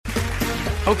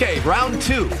Okay, round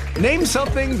two. Name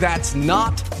something that's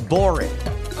not boring.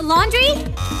 A laundry?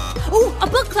 Ooh, a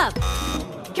book club.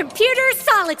 Computer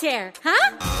solitaire,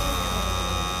 huh?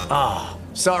 Ah,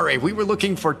 sorry, we were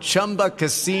looking for Chumba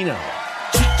Casino.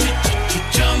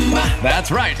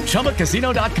 That's right,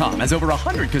 ChumbaCasino.com has over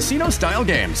 100 casino-style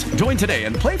games. Join today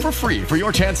and play for free for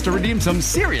your chance to redeem some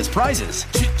serious prizes.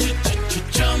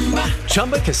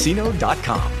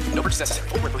 ChumbaCasino.com. No purchase necessary.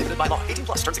 Void where prohibited by law. 18+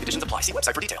 terms and conditions apply. See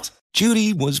website for details.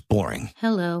 Judy was boring.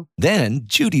 Hello. Then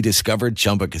Judy discovered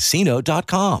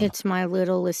ChumbaCasino.com. It's my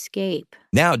little escape.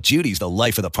 Now Judy's the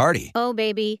life of the party. Oh,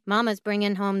 baby, mama's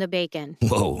bringing home the bacon.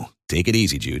 Whoa, take it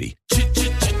easy, Judy.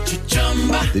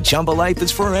 The Chumba life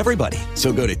is for everybody.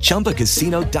 So go to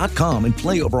ChumbaCasino.com and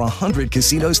play over 100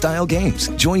 casino-style games.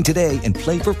 Join today and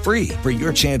play for free for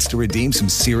your chance to redeem some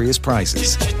serious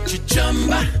prizes.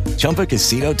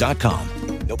 ChumbaCasino.com.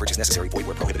 No purchase necessary. Void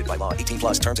where prohibited by law.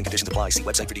 18+ terms and conditions apply. See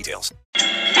website for details.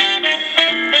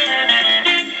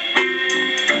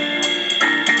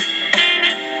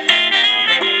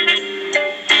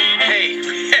 Hey,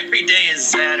 every day is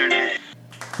Saturday.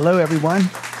 Hello, everyone.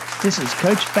 This is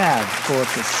Coach Fav for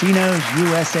Casinos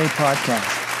USA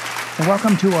Podcast. And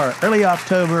welcome to our early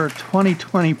October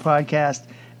 2020 podcast,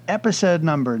 episode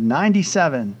number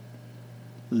 97.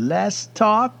 Less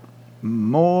talk,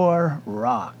 more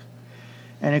rock.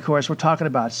 And of course, we're talking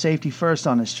about safety first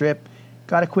on the strip.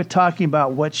 Got to quit talking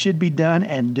about what should be done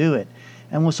and do it.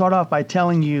 And we'll start off by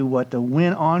telling you what the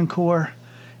Wynn Encore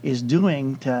is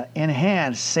doing to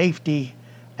enhance safety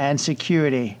and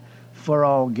security for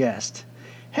all guests.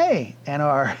 Hey, and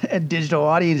our digital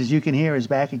audience, as you can hear, is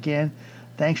back again.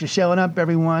 Thanks for showing up,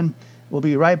 everyone. We'll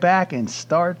be right back and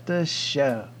start the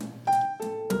show.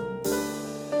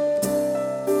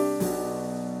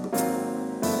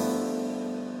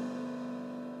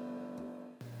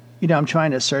 You know, I'm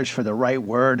trying to search for the right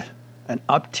word. An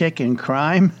uptick in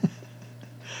crime?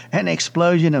 An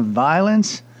explosion of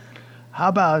violence? How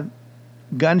about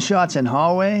gunshots in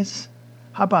hallways?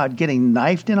 How about getting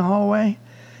knifed in a hallway?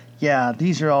 Yeah,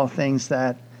 these are all things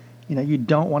that, you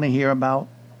don't want to hear about,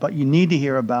 but you need to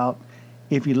hear about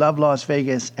if you love Las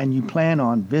Vegas and you plan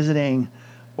on visiting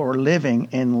or living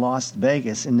in Las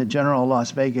Vegas, in the general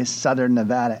Las Vegas, Southern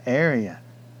Nevada area.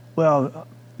 Well,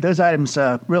 those items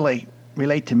really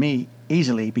relate to me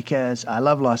easily because I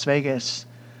love Las Vegas,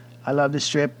 I love the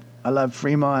Strip, I love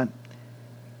Fremont,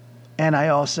 and I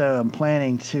also am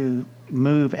planning to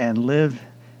move and live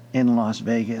in Las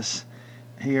Vegas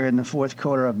here in the fourth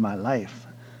quarter of my life.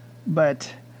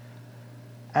 But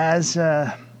as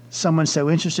someone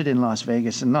so interested in Las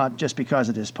Vegas, and not just because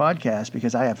of this podcast,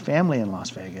 because I have family in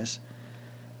Las Vegas,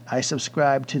 I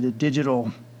subscribe to the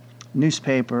digital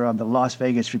newspaper of the Las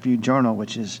Vegas Review-Journal,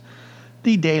 which is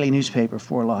the daily newspaper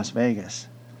for Las Vegas.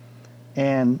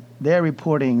 And they're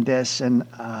reporting this, and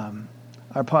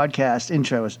our podcast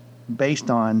intro is based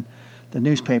on the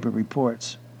newspaper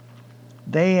reports.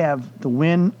 They have the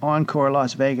Wynn Encore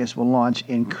Las Vegas will launch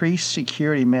increased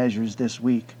security measures this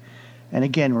week. And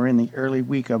again, we're in the early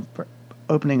week of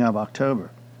opening of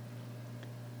October.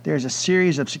 There's a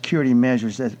series of security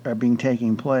measures that are being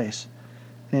taking place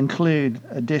and include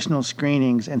additional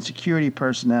screenings and security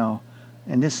personnel.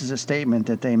 And this is a statement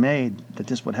that they made that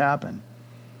this would happen.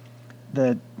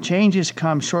 The changes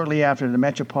come shortly after the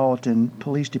Metropolitan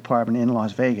Police Department in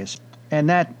Las Vegas. And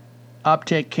that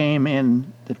uptick came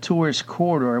in the tourist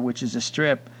corridor, which is the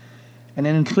Strip, and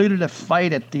it included a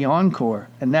fight at the Encore,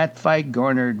 and that fight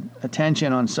garnered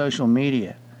attention on social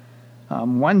media.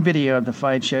 One video of the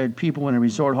fight showed people in a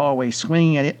resort hallway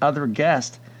swinging at other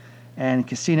guests and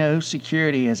casino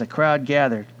security as a crowd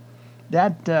gathered.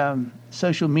 That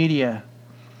social media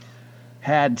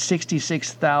had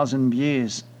 66,000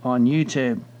 views on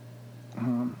YouTube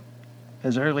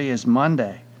as early as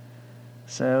Monday.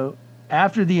 So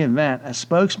after the event, a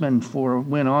spokesman for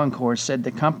Wynn Encore said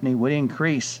the company would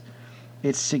increase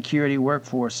its security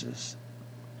workforces.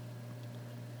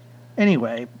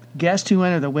 Anyway, guests who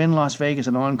enter the Wynn Las Vegas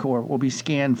and Encore will be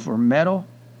scanned for metal,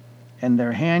 and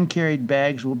their hand-carried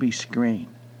bags will be screened.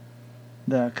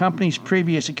 The company's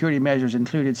previous security measures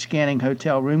included scanning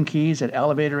hotel room keys at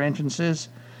elevator entrances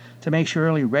to make sure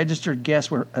only registered guests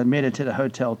were admitted to the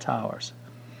hotel towers.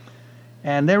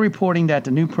 And they're reporting that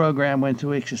the new program went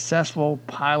through a successful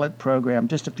pilot program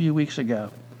just a few weeks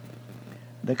ago.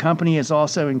 The company has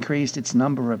also increased its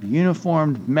number of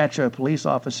uniformed Metro police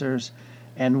officers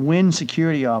and Wynn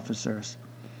security officers.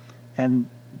 And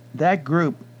that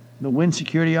group, the Wynn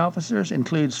security officers,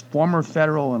 includes former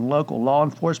federal and local law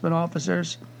enforcement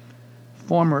officers,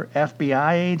 former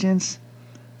FBI agents,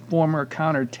 former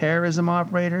counterterrorism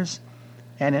operators,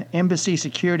 and embassy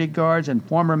security guards and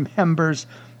former members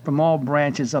from all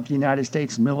branches of the United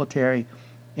States military,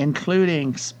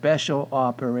 including special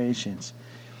operations.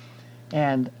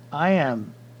 And I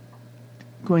am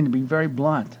going to be very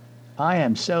blunt. I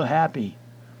am so happy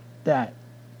that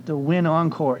the Win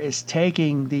Encore is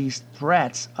taking these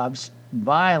threats of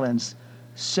violence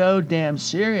so damn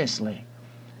seriously.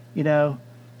 You know,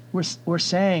 we're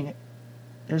saying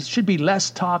there should be less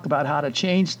talk about how to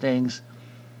change things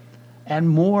and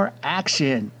more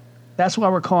action. That's why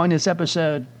we're calling this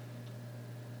episode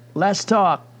Less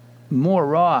Talk, More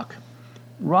Rock.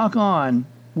 Rock on,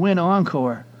 Win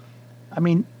Encore. I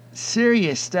mean,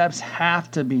 serious steps have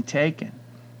to be taken.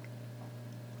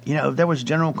 You know, there was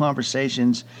general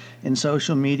conversations in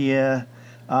social media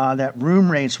that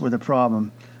room rates were the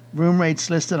problem. Room rates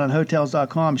listed on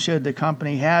Hotels.com showed the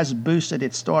company has boosted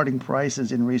its starting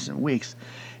prices in recent weeks.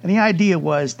 And the idea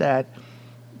was that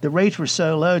the rates were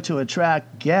so low to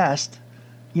attract guests,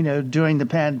 you know, during the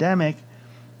pandemic,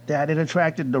 that it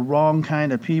attracted the wrong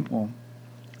kind of people.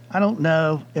 I don't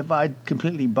know if I'd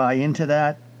completely buy into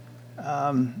that.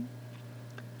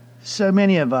 So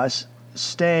many of us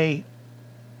stay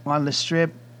on the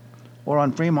Strip or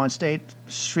on Fremont State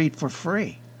Street for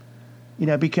free, you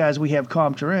know, because we have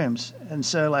comped rooms. And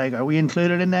so, like, are we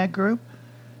included in that group?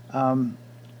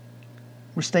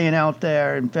 We're staying out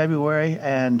there in February,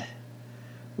 and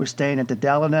we're staying at the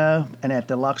Delano and at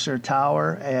the Luxor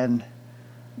Tower, and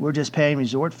we're just paying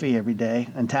resort fee every day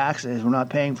and taxes. We're not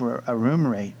paying for a room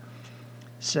rate.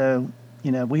 So,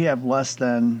 you know, we have less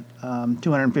than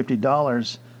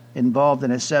 $250 involved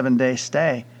in a 7-day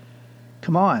stay.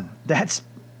 Come on, that's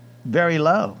very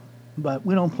low. But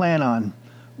we don't plan on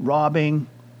robbing,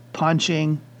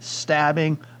 punching,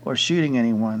 stabbing, or shooting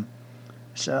anyone.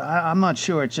 So I'm not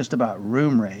sure it's just about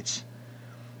room rates.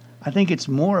 I think it's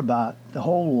more about the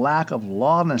whole lack of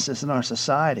lawlessness in our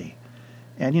society.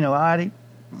 And, you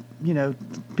know,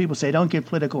 people say don't get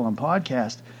political on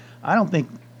podcasts. I don't think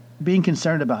being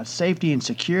concerned about safety and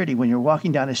security when you're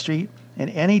walking down the street in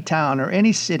any town or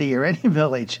any city or any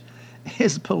village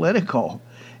is political.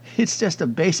 It's just a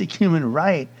basic human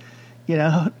right. You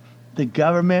know, the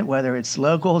government, whether it's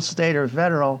local, state, or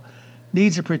federal,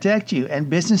 needs to protect you, and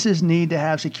businesses need to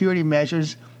have security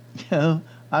measures, you know,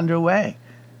 underway.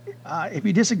 If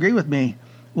you disagree with me,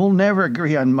 we'll never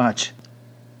agree on much.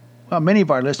 Well, many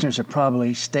of our listeners have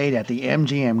probably stayed at the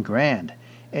MGM Grand,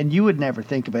 and you would never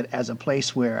think of it as a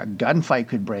place where a gunfight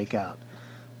could break out.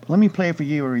 But let me play for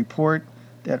you a report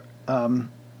that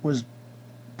was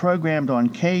programmed on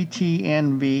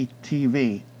KNTV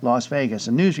TV, Las Vegas,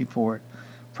 a news report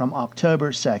from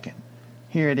October 2nd.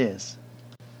 Here it is.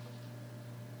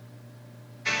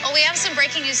 Well, we have some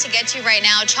breaking news to get to right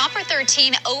now. Chopper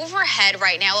 13 overhead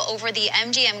right now over the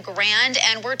MGM Grand,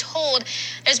 and we're told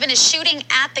there's been a shooting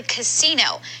at the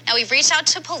casino. Now, we've reached out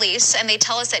to police, and they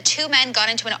tell us that 2 men got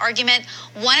into an argument.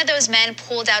 One of those men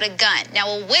pulled out a gun. Now,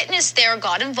 a witness there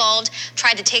got involved,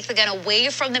 tried to take the gun away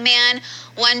from the man.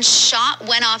 One shot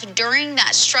went off during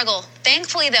that struggle.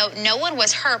 Thankfully, though, no one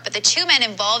was hurt, but the 2 men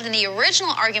involved in the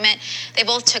original argument, they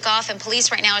both took off, and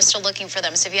police right now are still looking for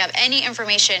them. So if you have any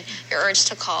information, you're urged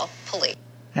to call police.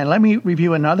 And let me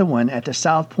review another one at the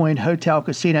South Point Hotel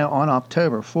Casino on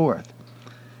October 4th.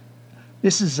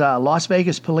 This is Las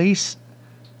Vegas police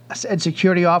said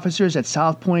security officers at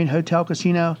South Point Hotel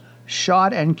Casino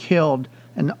shot and killed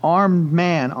an armed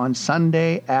man on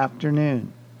Sunday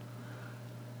afternoon.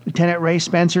 Lieutenant Ray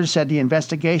Spencer said the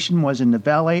investigation was in the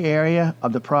valet area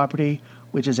of the property,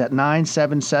 which is at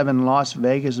 977 Las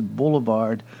Vegas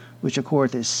Boulevard, which of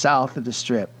course is south of the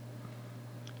Strip.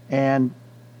 And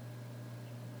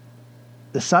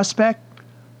the suspect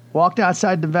walked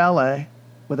outside the valet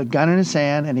with a gun in his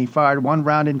hand, and he fired 1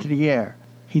 round into the air.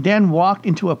 He then walked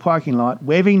into a parking lot,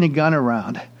 waving the gun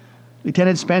around.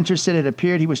 Lieutenant Spencer said it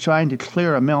appeared he was trying to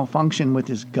clear a malfunction with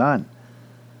his gun.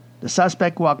 The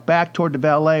suspect walked back toward the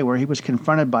valet, where he was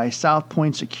confronted by South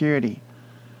Point security.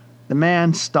 The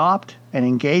man stopped and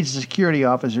engaged the security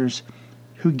officers,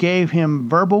 who gave him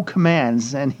verbal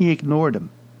commands, and he ignored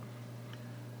them.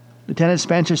 Lieutenant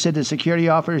Spencer said the security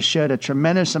officers showed a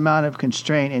tremendous amount of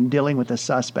constraint in dealing with the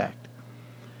suspect.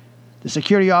 The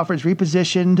security officers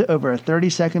repositioned over a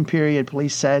 30-second period,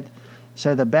 police said,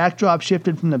 so the backdrop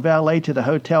shifted from the valet to the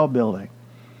hotel building.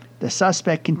 The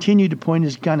suspect continued to point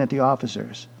his gun at the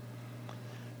officers.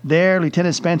 There,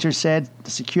 Lieutenant Spencer said the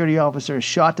security officers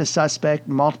shot the suspect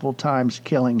multiple times,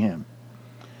 killing him.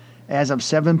 As of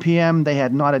 7 p.m., they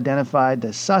had not identified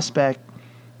the suspect,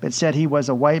 but said he was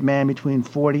a white man between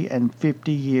 40 and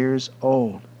 50 years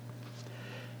old.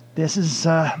 This is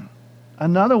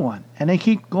another one, and they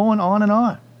keep going on and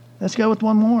on. Let's go with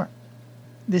one more.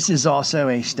 This is also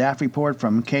a staff report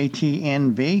from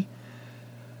KTNV.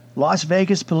 Las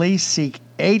Vegas police seek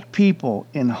 8 people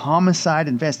in homicide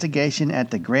investigation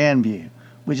at the Grandview,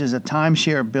 which is a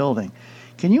timeshare building.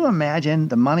 Can you imagine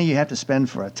the money you have to spend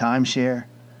for a timeshare?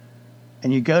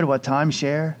 And you go to a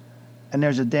timeshare and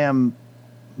there's a damn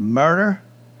murder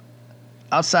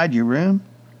outside your room?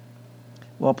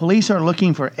 Well, police are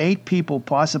looking for 8 people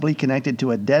possibly connected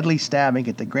to a deadly stabbing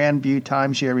at the Grandview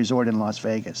Timeshare Resort in Las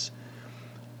Vegas.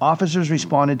 Officers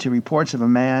responded to reports of a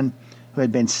man who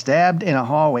had been stabbed in a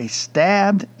hallway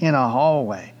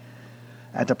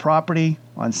at the property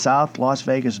on South Las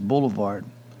Vegas Boulevard.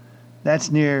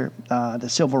 That's near the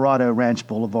Silverado Ranch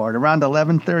Boulevard, around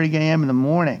 11:30 a.m. in the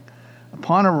morning.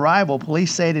 Upon arrival,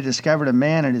 police say they discovered a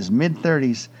man in his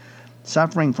mid-30s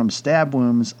suffering from stab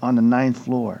wounds on the 9th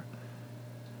floor.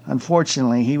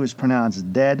 Unfortunately, he was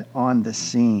pronounced dead on the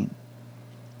scene.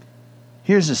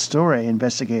 Here's the story,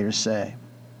 investigators say.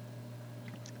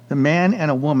 The man and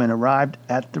a woman arrived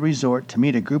at the resort to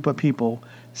meet a group of people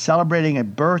celebrating a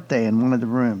birthday in one of the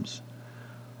rooms.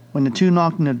 When the two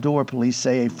knocked on the door, police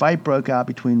say a fight broke out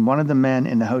between one of the men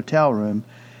in the hotel room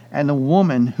and the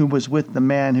woman who was with the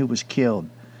man who was killed.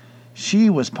 She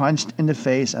was punched in the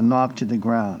face and knocked to the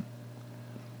ground.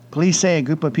 Police say a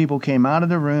group of people came out of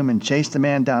the room and chased the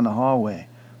man down the hallway,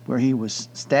 where he was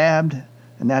stabbed,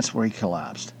 and that's where he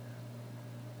collapsed.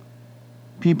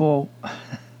 People,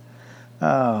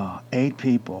 8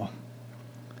 people,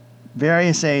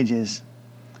 various ages,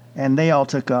 and they all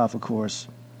took off, of course.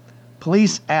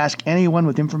 Police ask anyone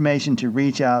with information to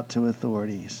reach out to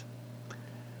authorities.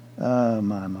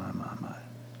 My.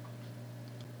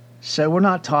 So we're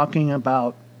not talking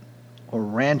about or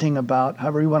ranting about,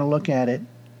 however you want to look at it,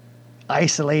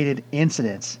 isolated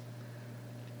incidents.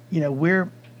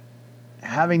 We're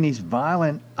having these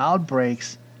violent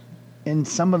outbreaks in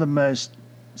some of the most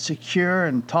secure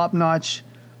and top-notch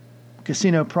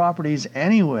casino properties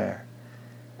anywhere.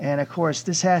 And of course,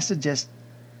 this has to just,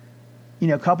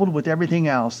 coupled with everything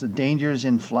else, the dangers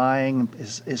in flying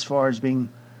as far as being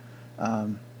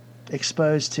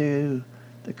exposed to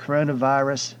the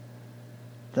coronavirus,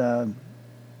 the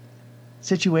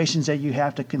situations that you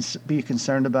have to be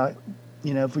concerned about,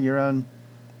 for your own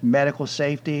medical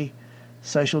safety,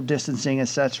 social distancing,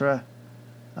 etc.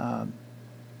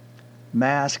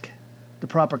 Mask, the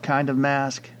proper kind of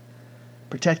mask,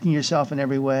 protecting yourself in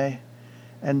every way,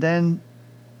 and then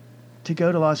to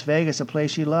go to Las Vegas, a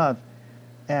place you love,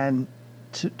 and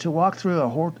to walk through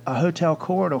a hotel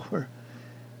corridor,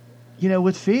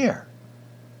 with fear.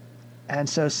 And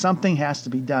so something has to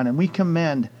be done, and we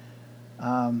commend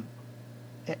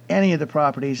any of the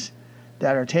properties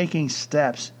that are taking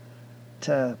steps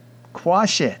to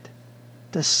quash it,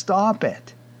 to stop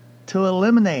it, to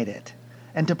eliminate it,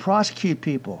 and to prosecute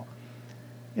people.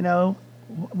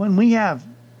 When we have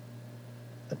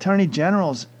attorney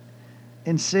generals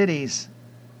in cities,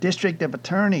 district of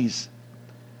attorneys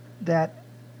that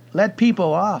let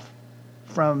people off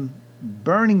from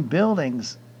burning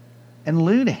buildings and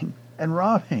looting and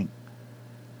robbing,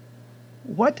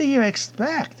 what do you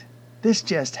expect? This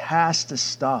just has to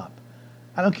stop.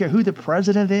 I don't care who the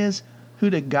president is, who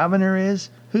the governor is,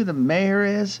 who the mayor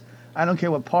is. I don't care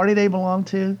what party they belong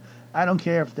to. I don't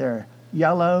care if they're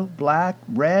yellow, black,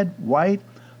 red, white.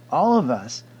 All of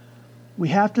us, we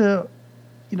have to,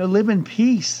 live in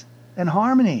peace and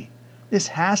harmony. This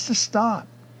has to stop.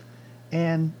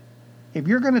 And if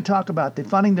you're going to talk about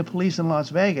defunding the police in Las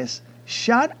Vegas,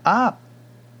 shut up.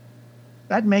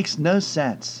 That makes no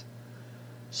sense.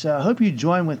 So I hope you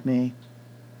join with me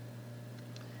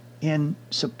in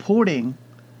supporting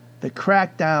the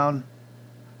crackdown,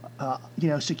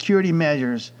 security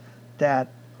measures that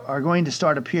are going to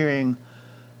start appearing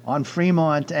on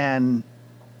Fremont and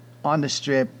on the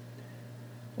Strip.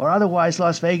 Or otherwise,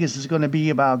 Las Vegas is going to be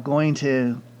about going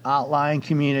to outlying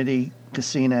community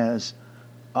casinos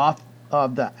off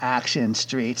of the action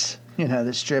streets,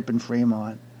 the Strip and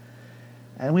Fremont.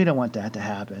 And we don't want that to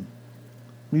happen.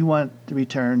 We want to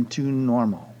return to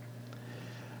normal.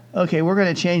 Okay, we're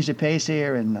going to change the pace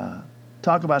here and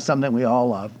talk about something we all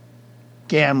love,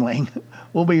 gambling.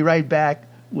 We'll be right back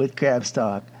with Crabs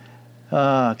Talk.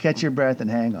 Catch your breath and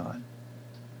hang on.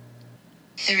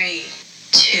 3,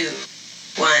 2,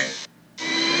 1.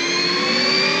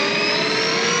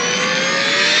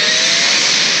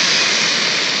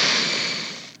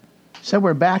 So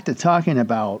we're back to talking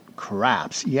about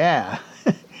craps. Yeah.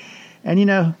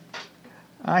 And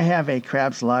I have a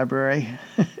craps library,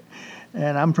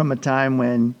 and I'm from a time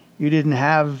when you didn't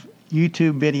have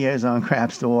YouTube videos on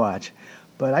craps to watch.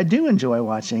 But I do enjoy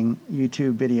watching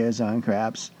YouTube videos on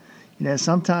craps.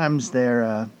 Sometimes they're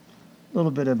a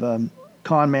little bit of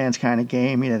con man's kind of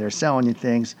game. They're selling you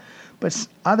things. But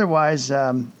otherwise,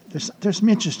 there's some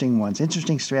interesting ones,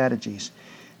 interesting strategies.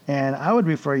 And I would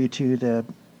refer you to the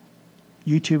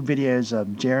YouTube videos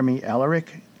of Jeremy Ellerick,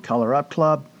 Color Up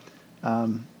Club.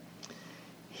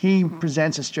 He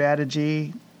presents a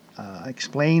strategy,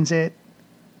 explains it.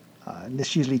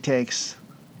 This usually takes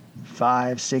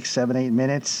 5, 6, 7, 8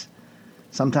 minutes,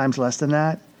 sometimes less than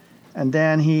that. And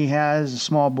then he has a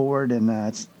small board, and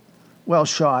it's well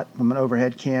shot from an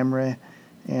overhead camera,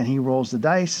 and he rolls the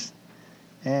dice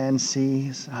and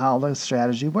sees how the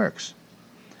strategy works.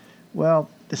 Well,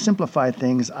 to simplify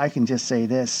things, I can just say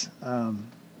this.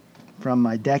 From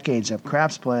my decades of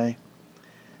craps play,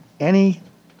 any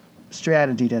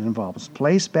strategy that involves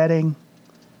place betting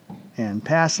and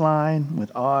pass line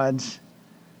with odds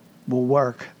will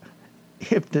work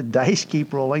if the dice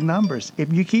keep rolling numbers.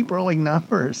 If you keep rolling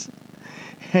numbers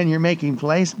and you're making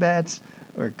place bets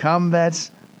or come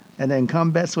bets and then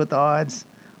come bets with odds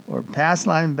or pass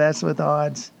line bets with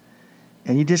odds,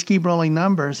 and you just keep rolling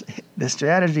numbers, the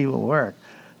strategy will work.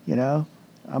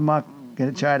 I'm not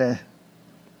going to try to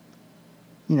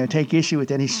take issue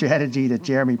with any strategy that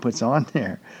Jeremy puts on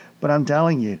there. But I'm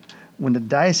telling you, when the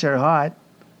dice are hot,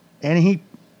 any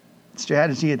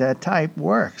strategy of that type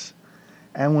works.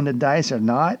 And when the dice are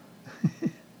not,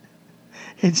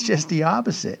 it's just the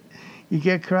opposite. You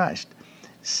get crushed.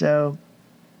 So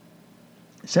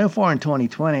far in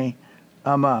 2020,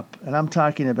 I'm up. And I'm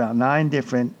talking about 9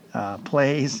 different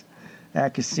plays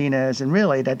at casinos. And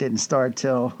really, that didn't start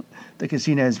till the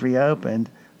casinos reopened.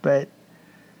 But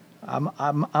I'm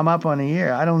up on a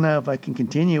year. I don't know if I can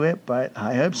continue it, but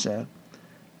I hope so.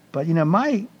 But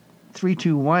my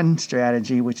 3-2-1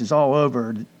 strategy, which is all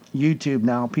over YouTube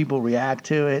now, people react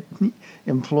to it,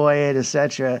 employ it,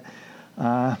 etc.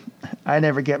 I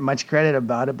never get much credit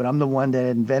about it, but I'm the one that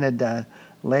invented the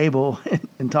label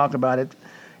and talk about it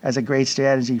as a great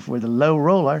strategy for the low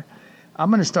roller. I'm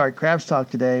going to start Craps Talk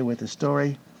today with a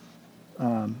story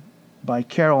by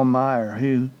Carroll Meyer,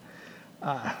 who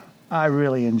I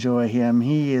really enjoy him.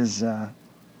 He is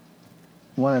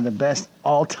one of the best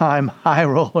all-time high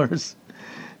rollers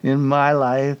in my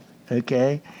life,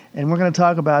 okay? And we're going to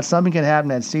talk about something that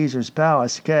happened at Caesar's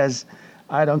Palace, because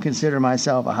I don't consider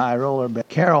myself a high roller, but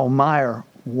Carroll Meyer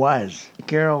was.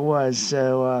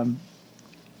 So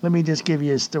let me just give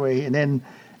you a story. And then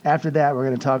after that, we're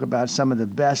going to talk about some of the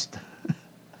best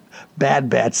bad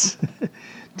bets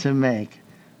to make.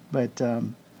 But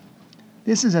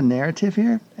this is a narrative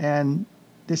here, and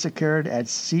this occurred at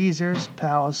Caesar's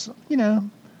Palace,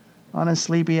 on a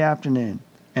sleepy afternoon.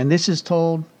 And this is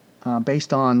told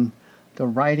based on the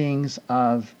writings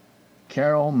of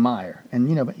Carroll Meyer. And,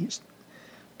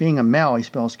 being a male, he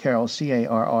spells Carroll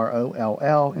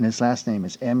Carroll, and his last name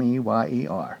is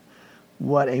Meyer.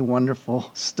 What a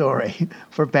wonderful story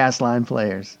for pass line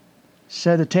players.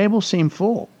 So the table seemed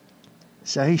full.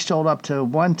 So he showed up to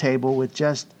one table with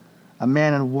just a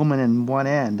man and a woman in one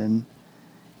end, and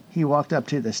he walked up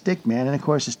to the stick man, and of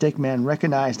course the stick man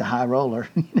recognized the high roller.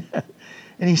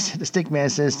 And the stick man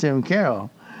says to him, "Carroll,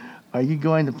 are you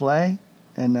going to play?"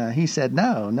 And he said,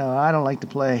 No, I don't like to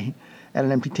play at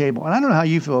an empty table. And I don't know how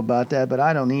you feel about that, but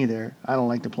I don't either. I don't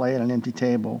like to play at an empty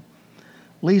table.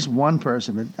 At least one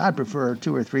person, but I'd prefer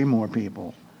 2 or 3 more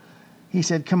people. He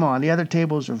said, "Come on, the other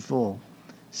tables are full."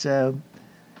 So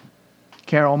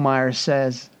Carroll Meyer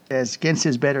says, as against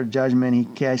his better judgment, he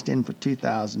cashed in for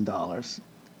 $2,000.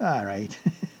 All right.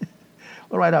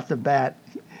 Well, right off the bat,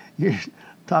 you're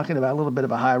talking about a little bit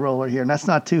of a high roller here, and that's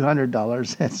not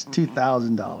 $200, that's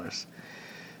 $2,000.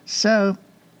 So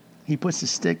he puts the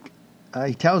stick,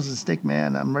 he tells the stick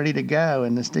man, "I'm ready to go,"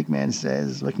 and the stick man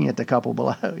says, looking at the couple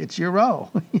below, "It's your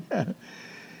roll."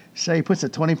 So he puts a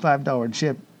 $25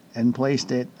 chip and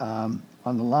placed it on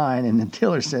the line, and the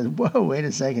dealer says, "Whoa, wait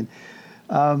a second.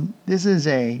 This is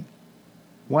a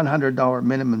 $100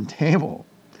 minimum table."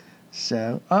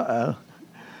 So,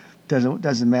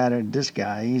 doesn't matter to this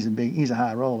guy. He's a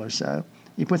high roller. So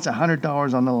he puts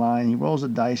 $100 on the line. He rolls the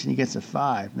dice and he gets a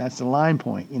 5. That's the line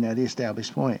point, the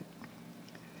established point.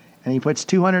 And he puts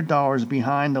 $200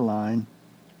 behind the line.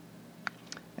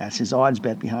 That's his odds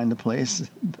bet behind the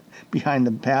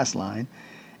pass line.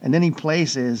 And then he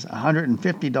places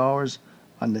 $150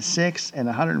 on the 6 and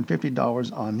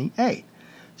 $150 on the 8.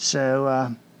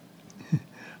 So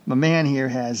my man here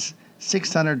has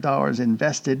 $600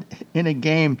 invested in a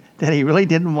game that he really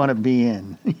didn't want to be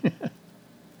in.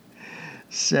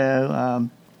 So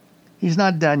he's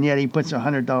not done yet. He puts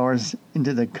 $100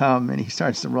 into the come and he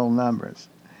starts to roll numbers.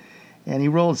 And he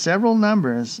rolled several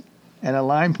numbers and a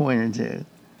line point or two.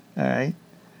 All right.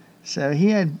 So he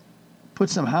had put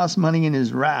some house money in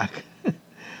his rack.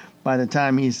 by the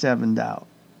time he's sevened out.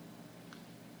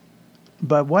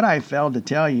 But what I failed to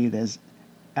tell you is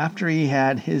after he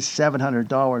had his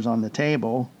 $700 on the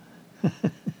table,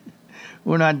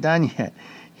 we're not done yet.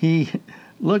 He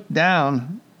looked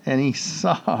down and he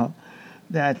saw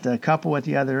that the couple at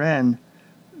the other end,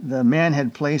 the man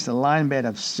had placed a line bet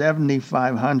of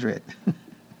 $7,500.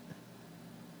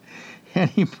 And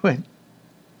he put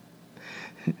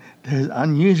those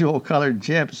unusual colored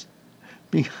chips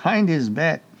behind his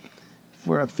bet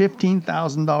for a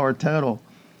 $15,000 total.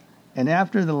 And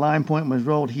after the line point was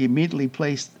rolled, he immediately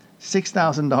placed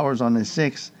 $6,000 on the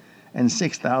 6 and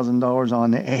 $6,000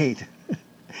 on the 8.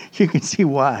 You can see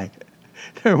why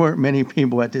there weren't many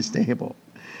people at this table.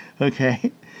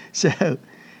 Okay? So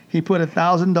he put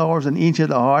 $1,000 in each of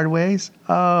the hard ways.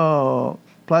 Oh,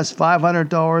 plus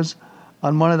 $500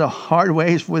 on one of the hard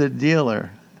ways for the dealer.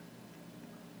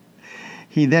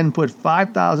 He then put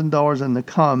 $5,000 in the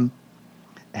come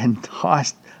and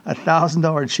tossed a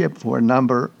 $1,000 chip for a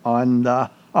number on the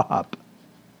hop.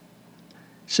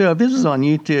 So if this was on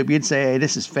YouTube, you'd say, hey,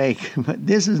 this is fake. But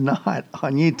this is not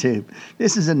on YouTube.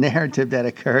 This is a narrative that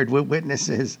occurred with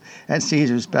witnesses at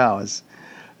Caesar's Palace.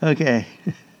 Okay.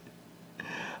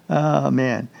 Oh,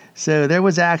 man. So there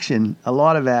was action, a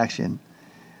lot of action.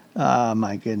 Oh,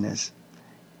 my goodness.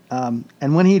 And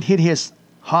when he'd hit his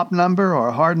hop number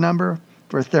or hard number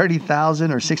for $30,000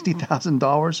 or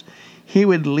 $60,000, he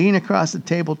would lean across the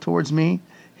table towards me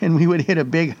and we would hit a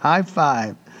big high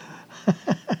five.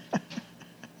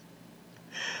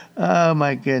 Oh,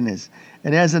 my goodness.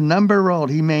 And as the number rolled,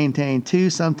 he maintained 2,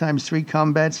 sometimes 3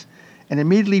 combats and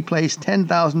immediately placed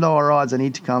 $10,000 odds on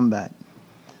each combat.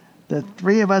 The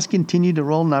 3 of us continued to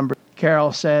roll numbers,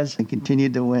 Carroll says, and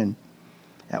continued to win.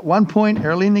 At one point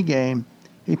early in the game,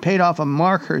 he paid off a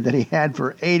marker that he had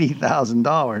for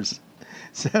 $80,000.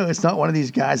 So it's not one of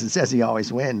these guys that says he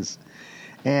always wins.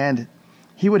 And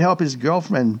he would help his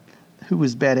girlfriend, who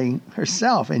was betting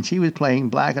herself, and she was playing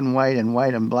black and white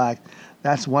and black.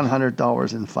 That's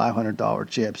 $100 and $500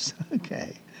 chips.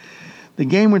 Okay. The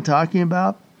game we're talking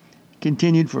about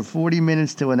continued for 40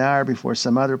 minutes to an hour before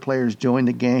some other players joined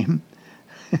the game,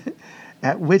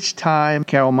 at which time,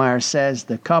 Carroll Meyer says,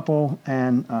 the couple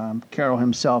and Carroll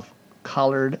himself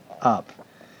colored up.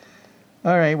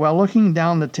 All right, well, looking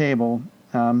down the table,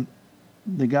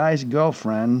 the guy's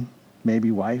girlfriend,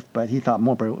 maybe wife, but he thought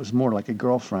more, but it was more like a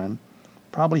girlfriend,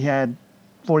 probably had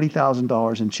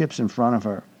 $40,000 in chips in front of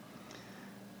her.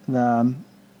 The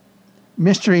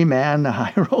mystery man, the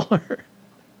high roller,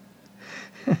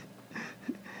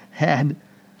 had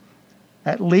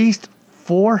at least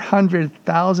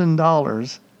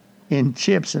 $400,000 in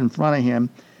chips in front of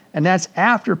him, and that's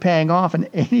after paying off an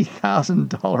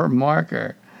 $80,000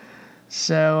 marker.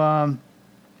 So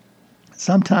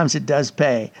sometimes it does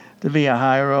pay to be a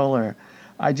high roller.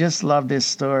 I just love this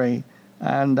story.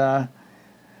 And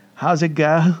how's it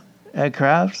go at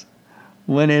craps?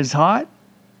 When it's hot,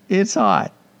 it's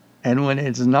hot. And when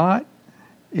it's not,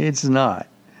 it's not.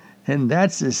 And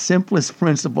that's the simplest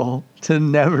principle to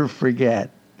never forget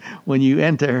when you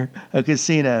enter a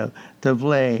casino to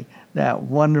play that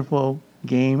wonderful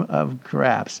game of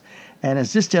craps. And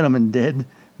as this gentleman did,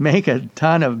 make a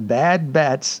ton of bad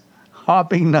bets,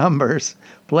 hopping numbers,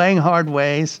 playing hard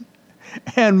ways,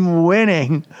 and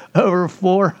winning over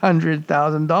 $400,000,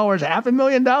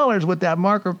 $500,000 with that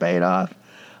marker paid off.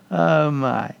 Oh,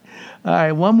 my. All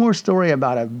right, one more story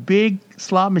about a big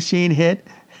slot machine hit,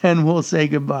 and we'll say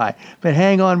goodbye. But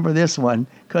hang on for this one,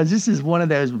 because this is one of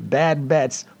those bad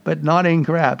bets, but not in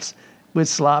craps, with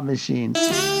slot machines.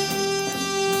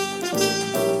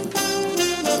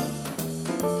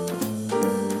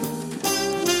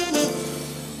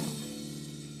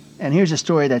 And here's a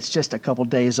story that's just a couple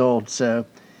days old. So,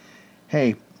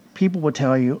 hey, people will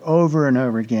tell you over and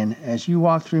over again, as you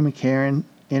walk through McCarran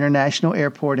International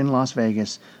Airport in Las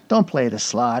Vegas, don't play the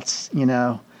slots, you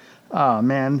know. Oh,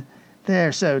 man,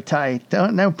 they're so tight.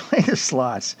 Don't play the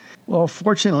slots. Well,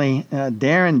 fortunately,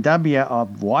 Darren W.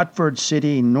 of Watford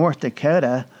City, North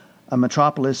Dakota, a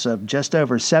metropolis of just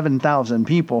over 7,000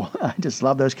 people. I just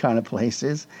love those kind of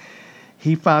places.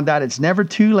 He found out it's never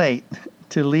too late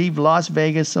to leave Las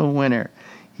Vegas a winner.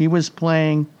 He was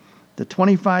playing the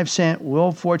 25-cent Wheel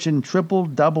of Fortune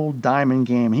triple-double diamond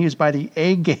game. He was by the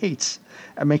A gates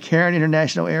at McCarran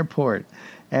International Airport.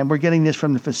 And we're getting this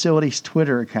from the facility's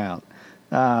Twitter account.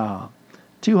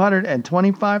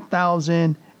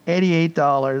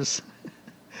 $225,088.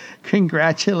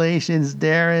 Congratulations,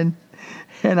 Darren.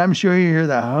 And I'm sure you're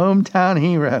the hometown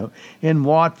hero in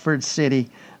Watford City,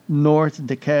 North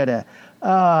Dakota.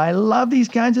 I love these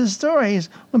kinds of stories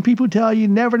when people tell you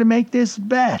never to make this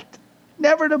bet,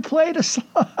 never to play the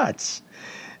slots.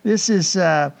 This is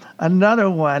another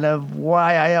one of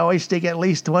why I always stick at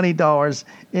least $20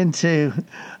 into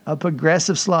a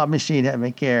progressive slot machine at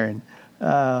McCarran.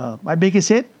 My biggest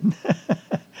hit,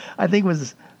 I think,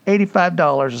 was $85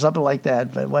 or something like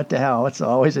that. But what the hell? It's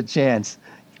always a chance.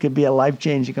 It could be a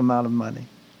life-changing amount of money.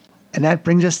 And that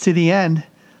brings us to the end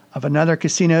of another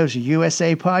Casinos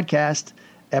USA podcast,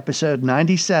 episode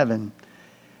 97.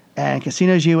 And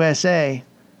Casinos USA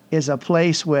is a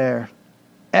place where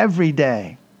every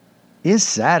day is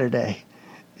Saturday.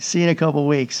 See you in a couple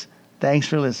weeks. Thanks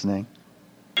for listening.